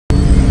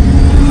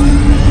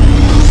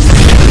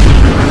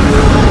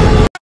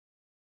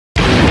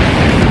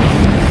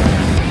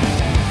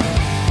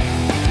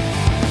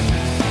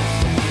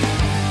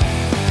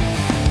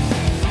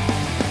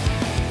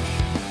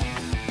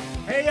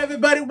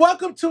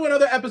welcome to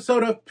another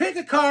episode of Pick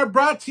a Card,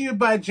 brought to you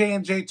by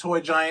J&J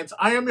Toy Giants.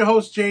 I am your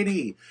host,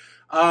 JD.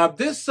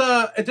 This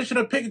edition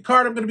of Pick a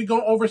Card, I'm going to be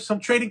going over some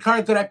trading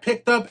cards that I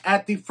picked up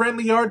at the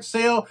Friendly Yard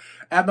sale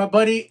at my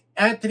buddy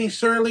Antony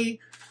Searle. He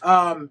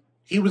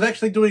was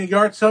actually doing a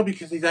yard sale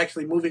because he's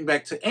actually moving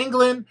back to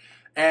England.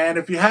 And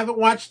if you haven't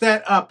watched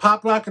that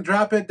Pop Lock and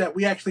Drop It, that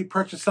we actually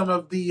purchased some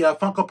of the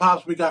Funko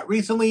Pops we got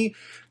recently,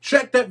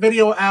 check that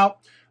video out.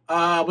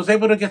 Was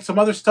able to get some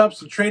other stuff,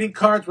 some trading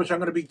cards, which I'm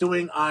going to be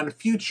doing on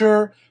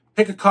future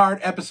Pick a Card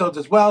episodes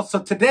as well. So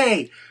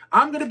today,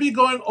 I'm going to be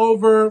going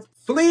over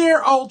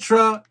Fleer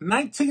Ultra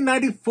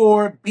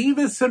 1994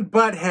 Beavis and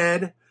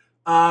Butthead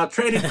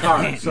trading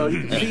cards. So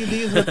you can see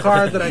these are the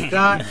cards that I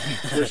got.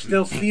 They're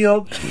still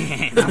sealed.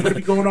 I'm going to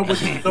be going over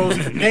those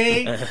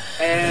today.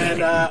 And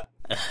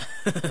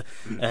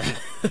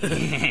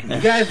you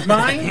guys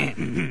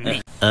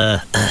mind?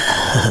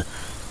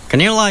 Can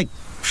you, like,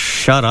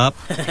 shut up?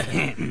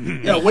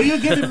 Yo, what are you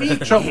giving me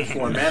trouble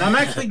for, man? I'm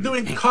actually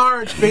doing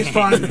cards based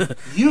on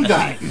you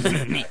guys.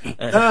 Can you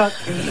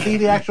see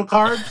the actual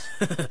cards?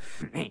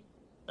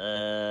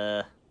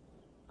 Oh,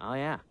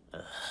 yeah.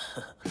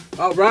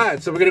 All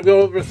right, so we're going to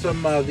go over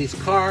some of these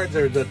cards.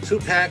 There's the 2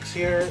 packs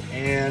here,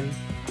 and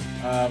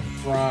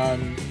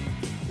from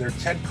there are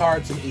 10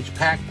 cards in each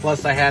pack,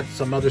 plus I had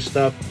some other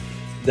stuff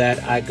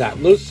that I got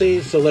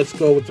loosey. So let's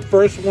go with the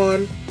first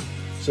one.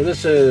 So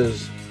this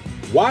is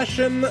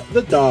Washing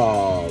the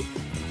Dog.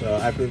 So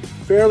I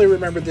barely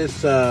remember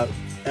this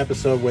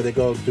episode where they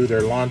go do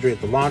their laundry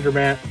at the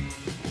laundromat.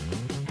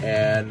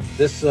 And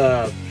this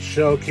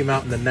show came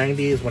out in the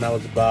 90s when I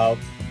was about,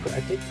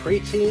 I think,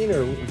 preteen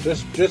or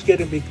just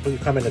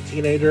becoming a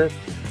teenager.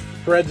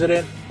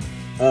 President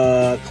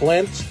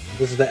Clint.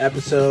 This is the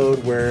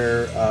episode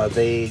where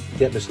they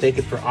get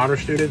mistaken for honor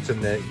students,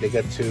 and they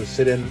get to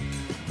sit in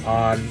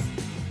on.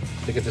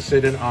 They get to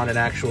sit in on an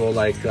actual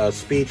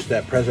speech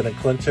that President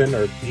Clinton,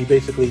 or he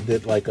basically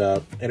did like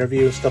a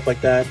interview and stuff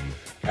like that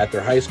at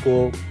their high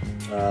school.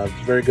 It's a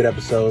very good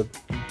episode,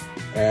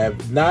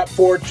 and not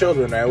for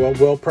children. I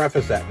will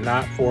preface that,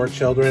 not for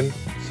children.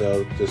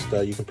 So just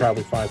you can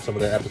probably find some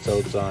of their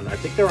episodes on. I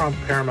think they're on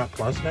Paramount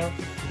Plus now.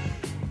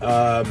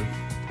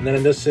 And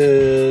then this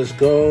is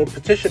Go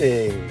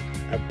Petitioning.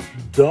 I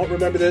don't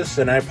remember this,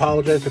 and I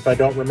apologize if I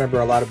don't remember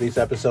a lot of these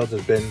episodes.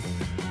 It's been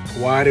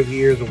quite a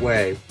years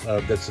away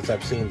since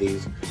I've seen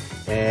these.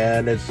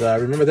 And it's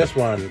remember this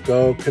one,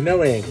 Go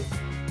Canoeing,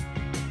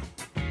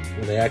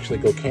 when they actually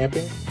go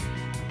camping.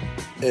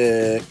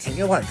 Can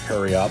you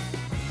hurry up?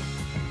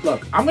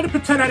 Look, I'm gonna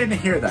pretend I didn't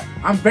hear that.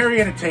 I'm very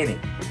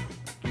entertaining.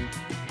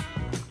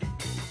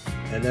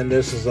 And then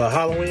this is a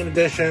Halloween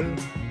edition,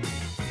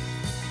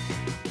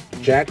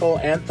 Jackal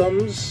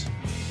Anthems.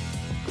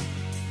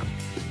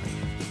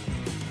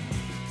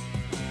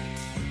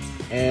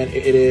 And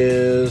it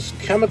is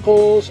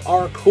Chemicals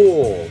Are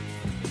Cool.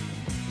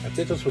 I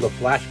think this was a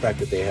flashback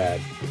that they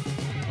had.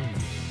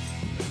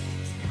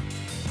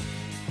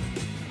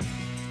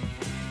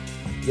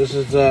 This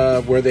is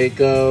where they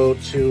go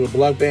to a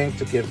blood bank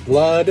to give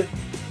blood.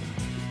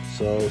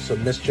 So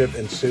some mischief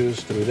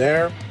ensues through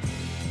there.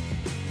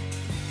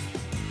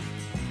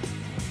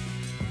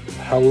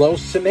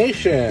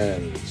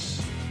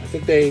 Hallucinations. I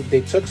think they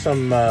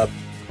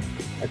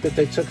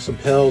took some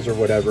pills or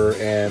whatever,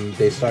 and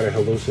they started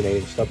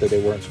hallucinating stuff that they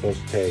weren't supposed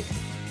to take.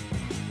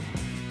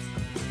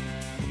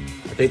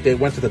 I think they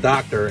went to the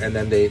doctor, and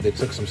then they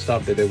took some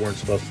stuff that they weren't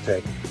supposed to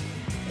take.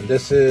 And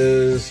this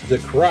is The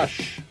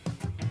Crush.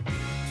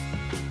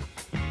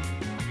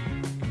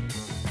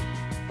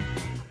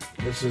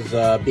 This is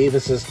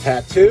Beavis's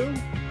Tattoo.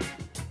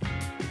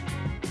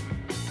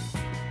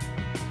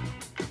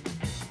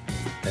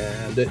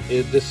 And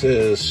this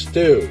is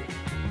Stew.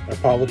 I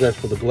apologize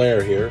for the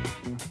glare here.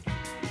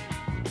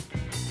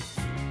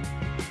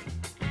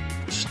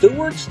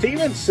 Stuart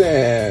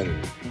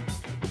Stevenson.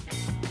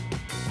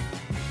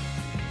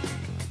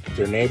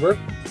 Their neighbor.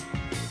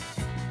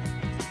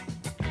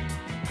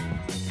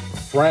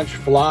 French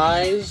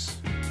Flies.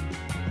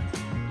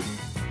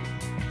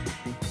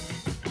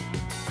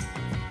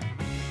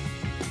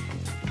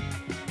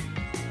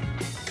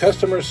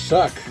 Customers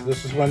Suck.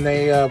 This is when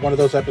they one of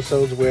those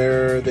episodes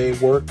where they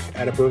work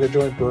at a burger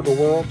joint, Burger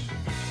World.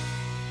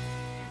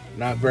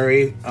 Not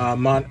very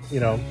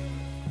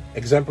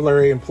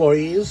exemplary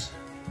employees.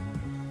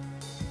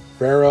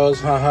 Pharaoh's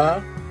Haha.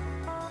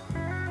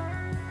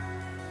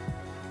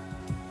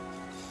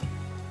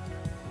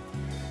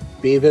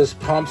 Beavis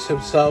Pumps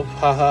Himself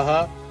Ha Ha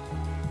Ha.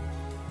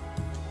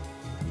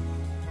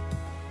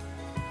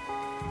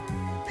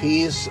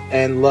 Peace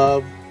and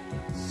Love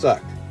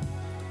Suck.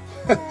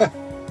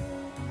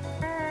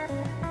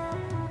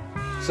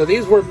 So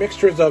these were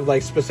mixtures of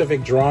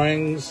specific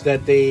drawings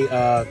that they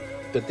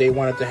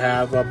wanted to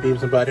have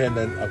Beavis and Butthead, and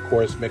then of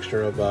course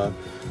mixture of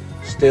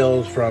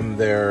stills from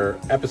their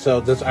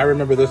episodes. I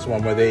remember this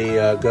one where they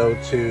go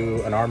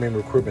to an army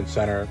recruitment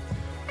center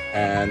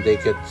and they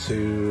get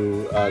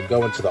to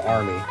go into the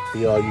army,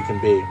 be all you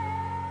can be.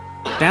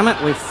 Damn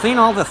it, we've seen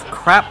all this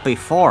crap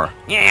before.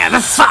 Yeah,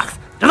 this sucks.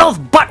 Do those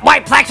butt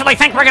wipes actually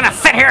think we're gonna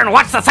sit here and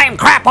watch the same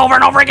crap over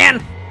and over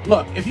again?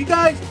 Look, if you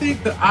guys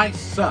think that I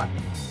suck,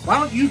 why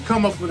don't you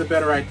come up with a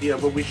better idea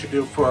of what we should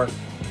do for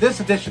this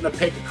edition of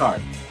Pick a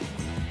Card?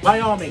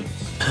 By all means.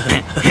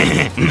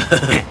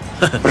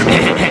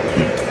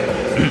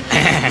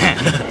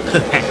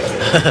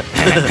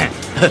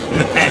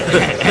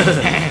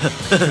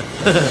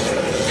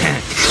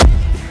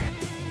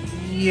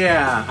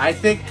 Yeah, I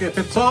think if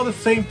it's all the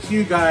same to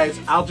you guys,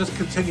 I'll just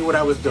continue what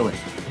I was doing.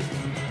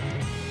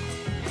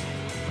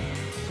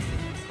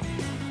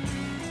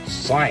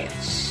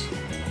 Science.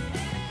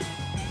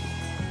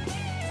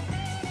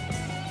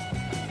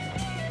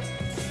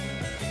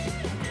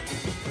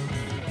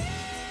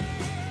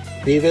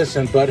 Beavis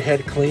and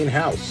Butthead clean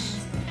house.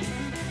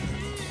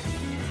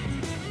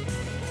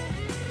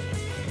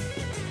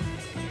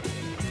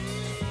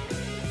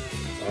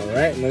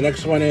 Alright, and the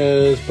next one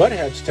is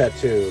Butthead's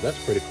tattoo.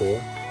 That's pretty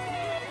cool.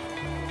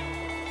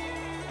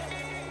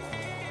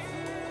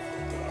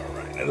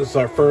 Alright, and this is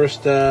our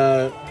first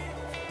double,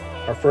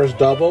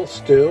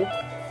 Stu.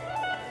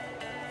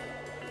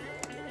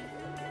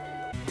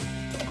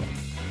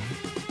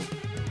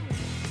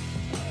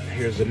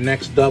 Here's the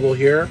next double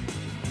here,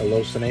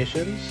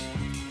 Hallucinations.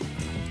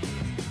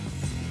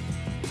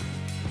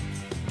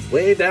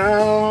 Way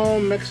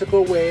Down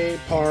Mexico Way,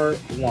 Part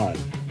 1.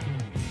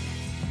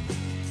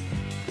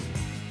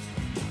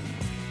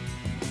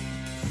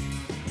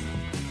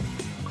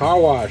 Car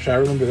Wash, I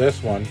remember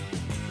this one.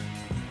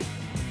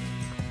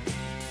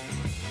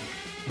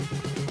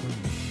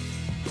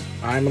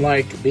 I'm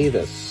like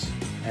Beavis,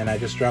 and I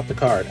just dropped the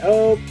card.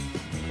 Oh!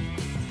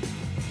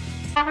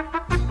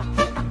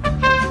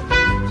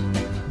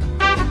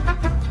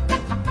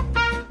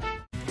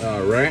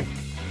 Alright,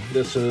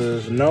 this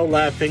is No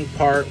Laughing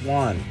Part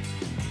 1.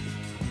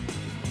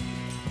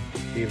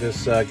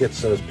 Beavis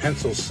gets those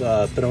pencils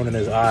thrown in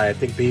his eye. I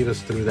think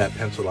Beavis threw that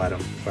pencil at him,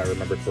 if I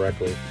remember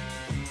correctly.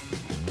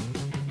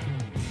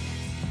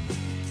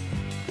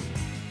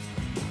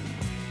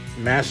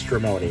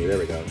 Matrimony, there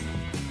we go.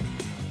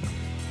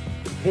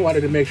 I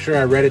wanted to make sure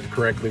I read it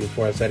correctly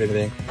before I said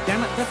anything.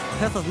 Damn it, this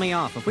pisses me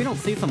off. If we don't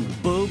see some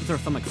boobs or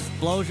some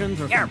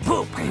explosions or Yeah,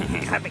 poop.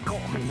 That'd be cool.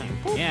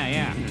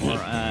 Yeah, or,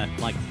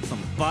 like,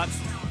 some butts,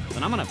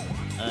 then I'm gonna,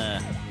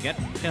 get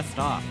pissed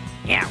off.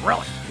 Yeah,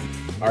 really.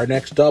 Our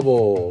next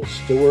double,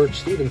 Stuart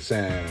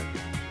Stevenson.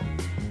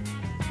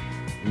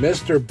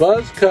 Mr.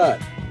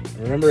 Buzzcut.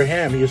 Remember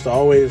him? He used to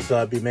always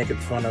be making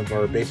fun of,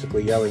 or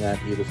basically yelling at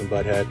Beavis and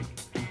Butthead.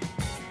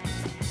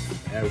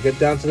 And we'll get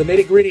down to the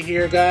nitty-gritty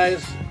here,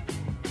 guys.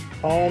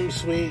 Home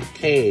Sweet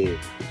Cave.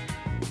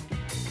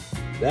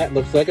 That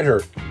looks like it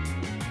hurt.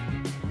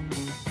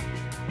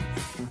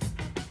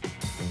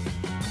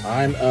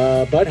 I'm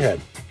Butthead.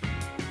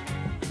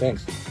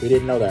 Thanks. We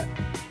didn't know that.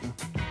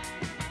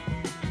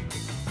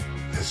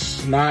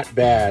 It's not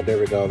bad. There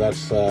we go.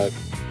 That's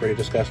pretty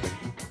disgusting.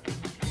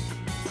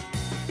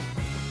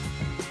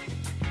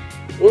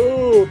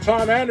 Ooh,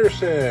 Tom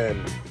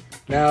Anderson.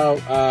 Now,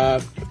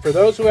 for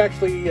those who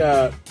actually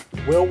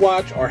will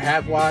watch or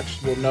have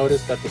watched will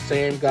notice that the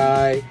same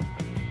guy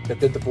that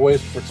did the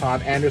voice for Tom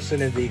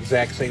Anderson is the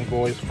exact same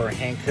voice for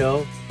Hank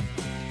Hill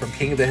from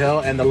King of the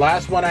Hill. And the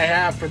last one I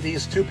have for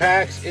these 2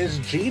 packs is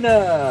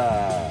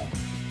Gina.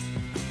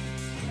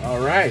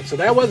 Alright, so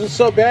that wasn't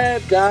so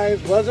bad,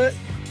 guys, was it?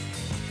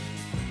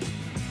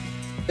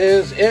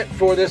 Is it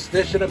for this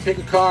edition of Pick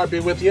a Card.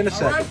 Be with you in a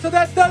second. Alright, so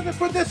that does it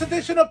for this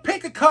edition of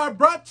Pick a Card,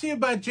 brought to you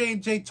by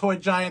J&J Toy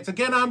Giants.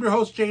 Again, I'm your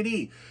host,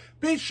 JD.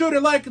 Be sure to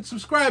like and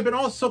subscribe, and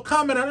also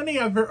comment on any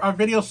of our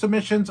video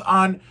submissions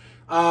on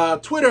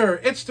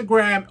Twitter,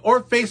 Instagram,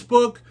 or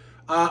Facebook,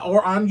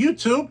 or on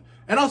YouTube.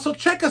 And also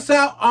check us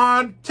out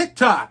on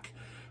TikTok.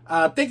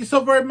 Thank you so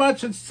very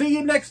much, and see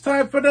you next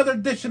time for another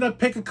edition of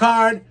Pick a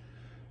Card.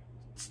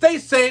 Stay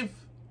safe.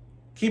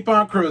 Keep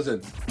on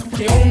cruising.